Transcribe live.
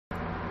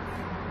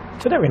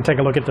Today we're going to take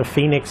a look at the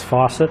Phoenix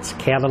Faucets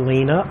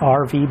Catalina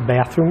RV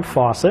bathroom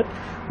faucet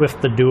with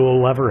the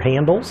dual lever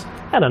handles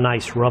and a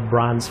nice rub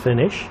bronze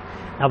finish.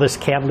 Now this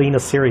Catalina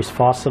series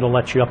faucet will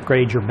let you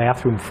upgrade your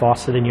bathroom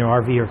faucet in your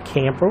RV or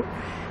camper.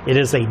 It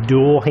is a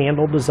dual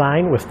handle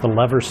design with the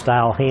lever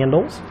style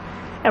handles.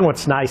 And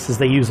what's nice is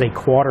they use a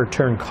quarter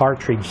turn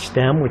cartridge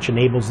stem, which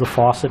enables the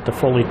faucet to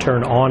fully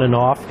turn on and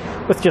off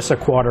with just a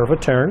quarter of a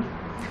turn.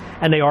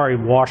 And they are a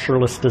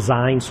washerless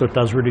design, so it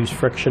does reduce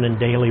friction in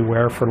daily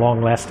wear for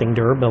long-lasting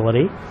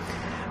durability.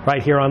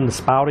 Right here on the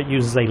spout, it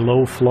uses a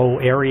low-flow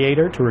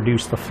aerator to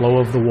reduce the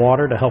flow of the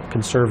water to help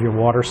conserve your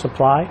water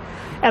supply.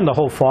 And the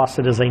whole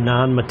faucet is a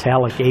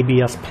non-metallic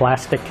ABS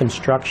plastic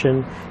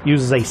construction,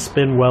 uses a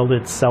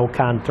spin-welded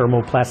Celcon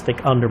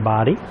thermoplastic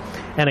underbody,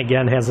 and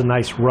again has a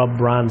nice rub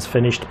bronze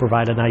finish to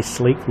provide a nice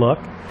sleek look.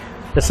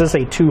 This is a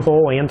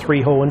 2-hole and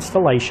 3-hole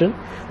installation.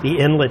 The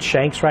inlet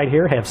shanks right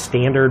here have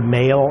standard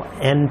male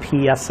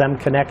NPSM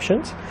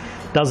connections.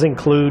 Does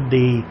include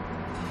the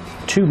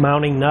 2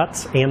 mounting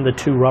nuts and the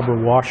 2 rubber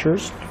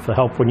washers for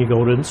help when you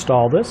go to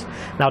install this.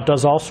 Now it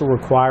does also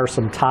require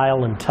some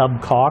tile and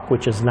tub caulk,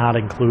 which is not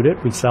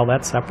included. We sell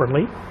that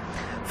separately.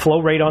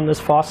 Flow rate on this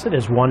faucet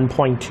is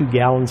 1.2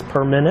 gallons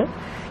per minute.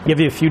 Give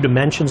you a few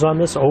dimensions on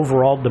this.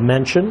 Overall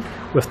dimension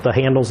with the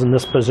handles in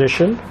this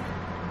position.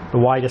 The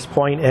widest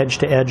point edge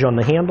to edge on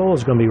the handle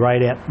is going to be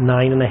right at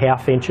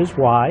 9.5 inches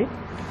wide.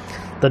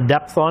 The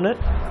depth on it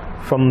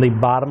from the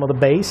bottom of the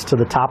base to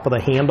the top of the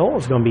handle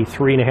is going to be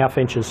 3.5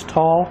 inches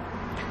tall.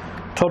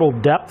 Total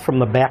depth from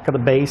the back of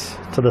the base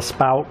to the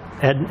spout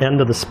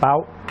end of the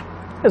spout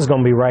is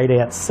going to be right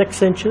at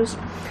 6 inches.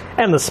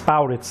 And the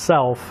spout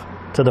itself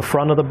to the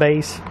front of the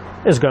base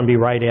is going to be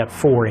right at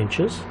 4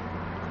 inches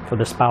for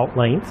the spout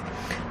length.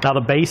 Now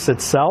the base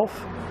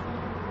itself,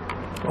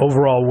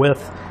 overall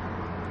width,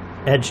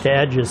 edge to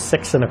edge is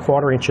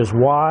 6.25 inches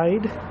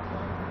wide.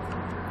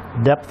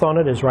 Depth on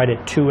it is right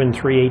at 2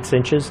 3/8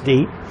 inches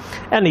deep.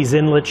 And these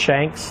inlet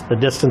shanks, the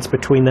distance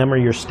between them are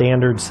your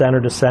standard center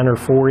to center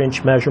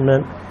 4-inch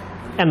measurement.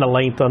 And the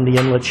length on the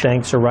inlet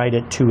shanks are right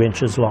at 2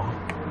 inches long.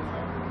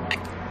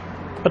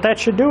 But that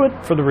should do it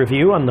for the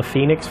review on the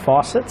Phoenix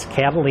Faucets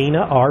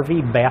Catalina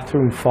RV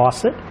bathroom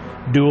faucet,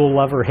 dual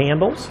lever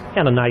handles,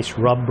 and a nice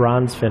rub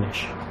bronze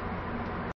finish.